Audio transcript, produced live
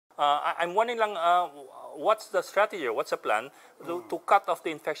I'm wondering lang, what's the strategy or what's the plan to cut off the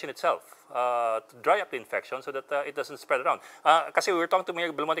infection itself, to dry up the infection so that it doesn't spread around. Kasi we were talking to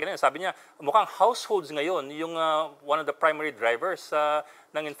Mayor Belmonte kanina, sabi niya, mukhang households ngayon yung one of the primary drivers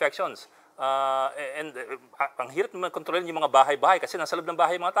ng infections. Ang hirap naman kontrolin yung mga bahay-bahay kasi nasa loob ng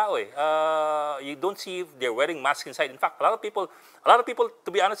bahay yung mga tao eh. You don't see if they're wearing masks inside. In fact, a lot of people, to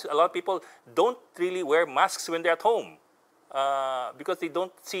be honest, a lot of people don't really wear masks when they're at home. Because they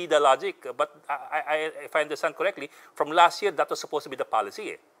don't see the logic. But if I understand correctly, from last year, that was supposed to be the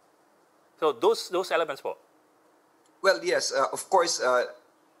policy. So those elements po. Well, yes, of course,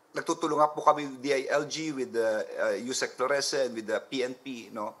 nagtutulungan po kami with DILG, with the USEC Flores, and with the PNP,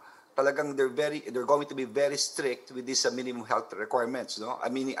 no? Talagang they're going to be very strict with these minimum health requirements, no?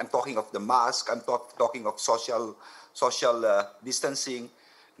 I mean, I'm talking of the mask, I'm talking of social distancing,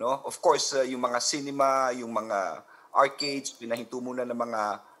 no? Of course, yung mga cinema, yung mga arcades, pinahinto muna ng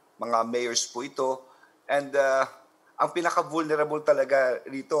mga mayors po ito. And ang pinaka-vulnerable talaga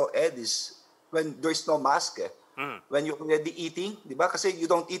rito, Ed, is when there's no mask. When you're already eating, di ba? Kasi you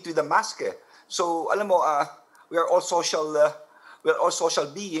don't eat with a mask. So, alam mo, we are all social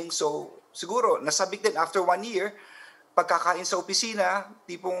beings. So, siguro, nasabik din after 1 year, pagkakain sa opisina,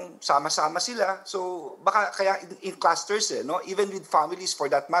 tipong sama-sama sila. So, baka kaya in clusters, no? Even with families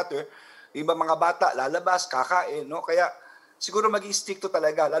for that matter, yung mga bata, lalabas, kakain, no? Kaya, siguro maging stricto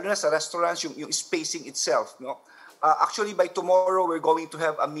talaga, lalo na sa restaurants, yung spacing itself, no? Actually, by tomorrow, we're going to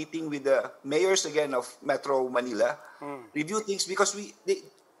have a meeting with the mayors again of Metro Manila, review things because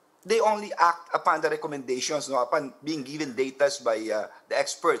they only act upon the recommendations, no, upon being given data by the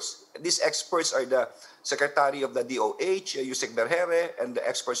experts. These experts are the Secretary of the DOH, Yusek Berhere, and the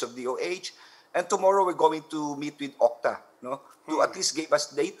experts of DOH. And tomorrow, we're going to meet with OCTA, no, to at least give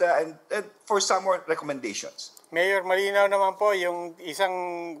us data and for some more recommendations. Mayor, malinaw naman po yung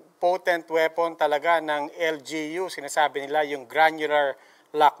isang potent weapon talaga ng LGU, sinasabi nila yung granular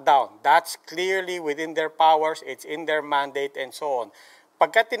lockdown. That's clearly within their powers, it's in their mandate and so on.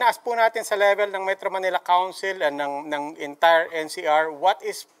 Pagka tinaas po natin sa level ng Metro Manila Council and ng entire NCR, what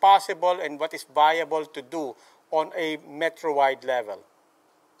is possible and what is viable to do on a metro-wide level?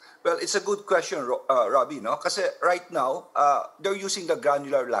 Well, it's a good question, Robbie, no? Kasi right now, they're using the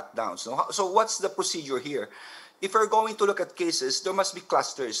granular lockdowns. No? So what's the procedure here? If we're going to look at cases, there must be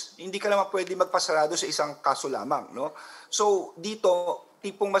clusters. Hindi ka naman pwede magpasarado sa isang kaso lamang, no? So dito,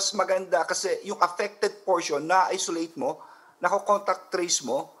 tipong mas maganda kasi yung affected portion na-isolate mo, nako-contact trace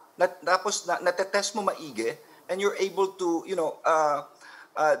mo, tapos natetest mo maigi, and you're able to,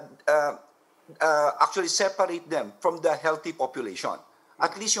 actually separate them from the healthy population.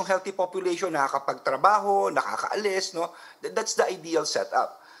 At least yung healthy population nakakapagtrabaho, nakakaalis, no? That's the ideal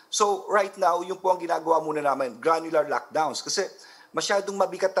setup. So right now, yung po ang ginagawa muna namin, granular lockdowns. Kasi masyadong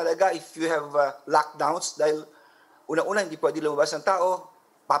mabigat talaga if you have lockdowns dahil una-una hindi pwede lumabas ng tao,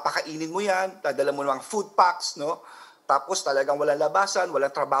 papakainin mo yan, dadala mo ng mga food packs, no? Tapos talagang walang labasan,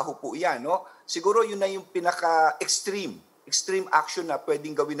 walang trabaho po yan, no? Siguro yun na yung pinaka-extreme action na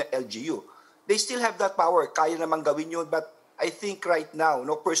pwedeng gawin ng LGU. They still have that power, kaya naman gawin yun, but I think right now,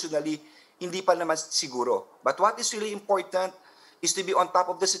 no, personally, hindi pa naman siguro. But what is really important is to be on top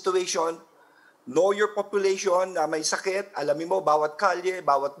of the situation, know your population na may sakit, alamin mo bawat kalye,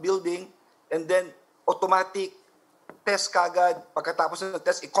 bawat building, and then automatic test kagad. Pagkatapos ng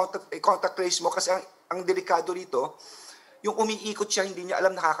test, i-contact trace mo kasi ang delikado rito, yung umiikot siya, hindi niya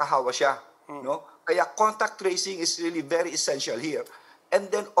alam nakakahawa siya. No? Kaya contact tracing is really very essential here. And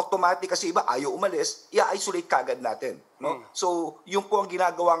then automatic kasi iba ayaw umalis, i-isolate kagad natin, no? So, yung po ang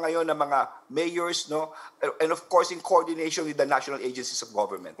ginagawa ngayon ng mga mayors, no? And of course in coordination with the national agencies of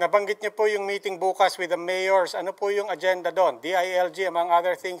government. Nabanggit niyo po yung meeting bukas with the mayors. Ano po yung agenda doon? DILG among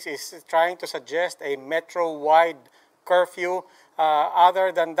other things is trying to suggest a metro-wide curfew.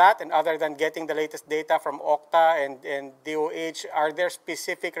 Other than that and other than getting the latest data from OCTA and DOH, are there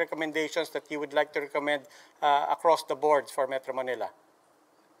specific recommendations that you would like to recommend across the boards for Metro Manila?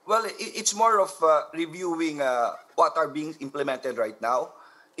 Well, it's more of reviewing what are being implemented right now.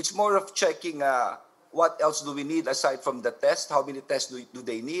 It's more of checking what else do we need aside from the test, how many tests do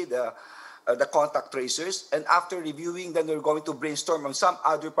they need, the contact tracers. And after reviewing, then we're going to brainstorm on some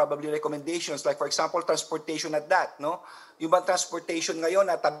other probably recommendations, like for example, transportation at that. No? Yung bang transportation ngayon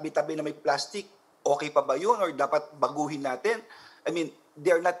na tabi-tabi na may plastic, okay pa ba yun or dapat baguhin natin? I mean,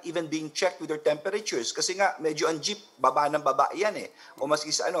 they're not even being checked with their temperatures kasi nga medyo ang jeep baba ng baba yan o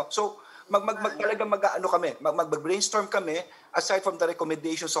maski sa ano. So mag-brainstorm kami aside from the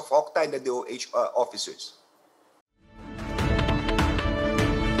recommendations of OCTA and the DOH officers.